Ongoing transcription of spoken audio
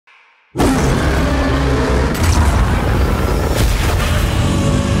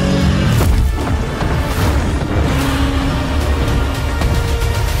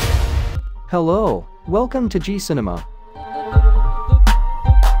Hello, welcome to G Cinema.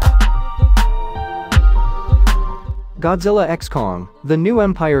 Godzilla x Kong, the new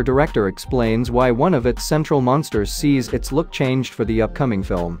Empire director explains why one of its central monsters sees its look changed for the upcoming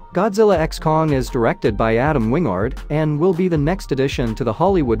film. Godzilla x Kong is directed by Adam Wingard and will be the next addition to the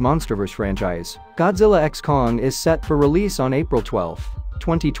Hollywood MonsterVerse franchise. Godzilla x Kong is set for release on April 12,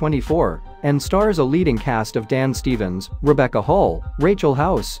 2024, and stars a leading cast of Dan Stevens, Rebecca Hall, Rachel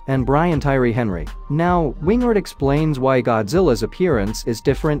House, and Brian Tyree Henry. Now, Wingard explains why Godzilla's appearance is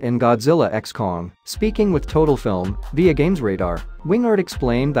different in Godzilla x Kong. Speaking with Total Film, via GamesRadar, Wingard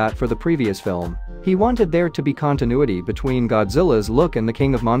explained that for the previous film, he wanted there to be continuity between Godzilla's look in The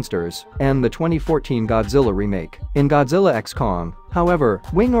King of Monsters and the 2014 Godzilla remake. In Godzilla x Kong, however,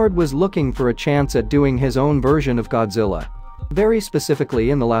 Wingard was looking for a chance at doing his own version of Godzilla. Very specifically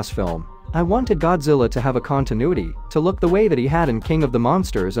in the last film, I wanted Godzilla to have a continuity, to look the way that he had in King of the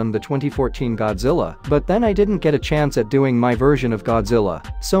Monsters and the 2014 Godzilla, but then I didn't get a chance at doing my version of Godzilla.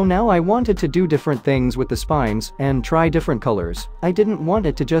 So now I wanted to do different things with the spines and try different colors. I didn't want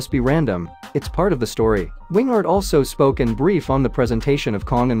it to just be random, it's part of the story. Wingard also spoke in brief on the presentation of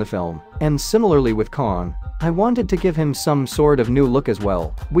Kong in the film, and similarly with Kong, I wanted to give him some sort of new look as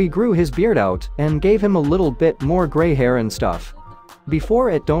well. We grew his beard out and gave him a little bit more gray hair and stuff. Before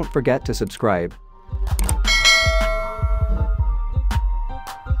it, don't forget to subscribe.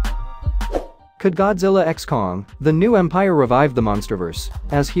 Could Godzilla x Kong, the new Empire revive the MonsterVerse?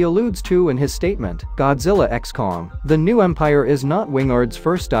 As he alludes to in his statement, Godzilla x Kong, the new Empire is not Wingard's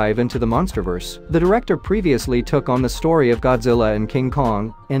first dive into the MonsterVerse. The director previously took on the story of Godzilla and King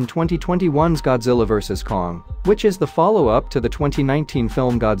Kong in 2021's Godzilla vs. Kong, which is the follow-up to the 2019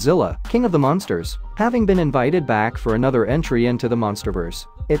 film Godzilla, King of the Monsters. Having been invited back for another entry into the MonsterVerse,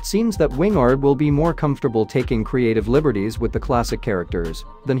 it seems that Wingard will be more comfortable taking creative liberties with the classic characters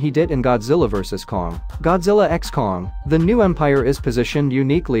than he did in Godzilla vs. Kong. Godzilla x Kong, the new Empire is positioned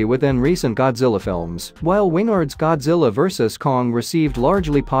uniquely within recent Godzilla films. While Wingard's Godzilla vs. Kong received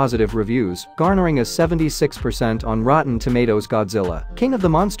largely positive reviews, garnering a 76% on Rotten Tomatoes, Godzilla, King of the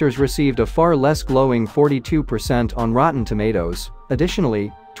Monsters received a far less glowing 42% on Rotten Tomatoes.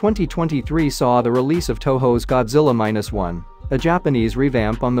 Additionally, 2023 saw the release of Toho's Godzilla -1, a Japanese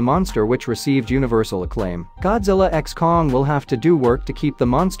revamp on the monster which received universal acclaim. Godzilla x Kong will have to do work to keep the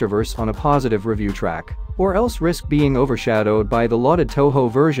MonsterVerse on a positive review track, or else risk being overshadowed by the lauded Toho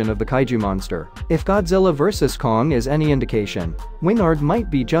version of the kaiju monster. If Godzilla vs. Kong is any indication, Wingard might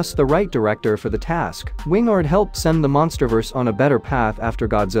be just the right director for the task. Wingard helped send the MonsterVerse on a better path after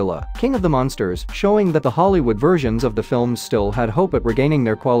Godzilla, King of the Monsters, showing that the Hollywood versions of the films still had hope at regaining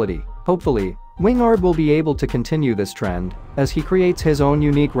their quality. Hopefully, Wingard will be able to continue this trend as he creates his own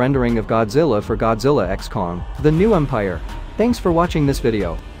unique rendering of Godzilla for Godzilla x Kong, the new Empire. Thanks for watching this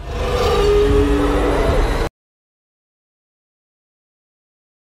video.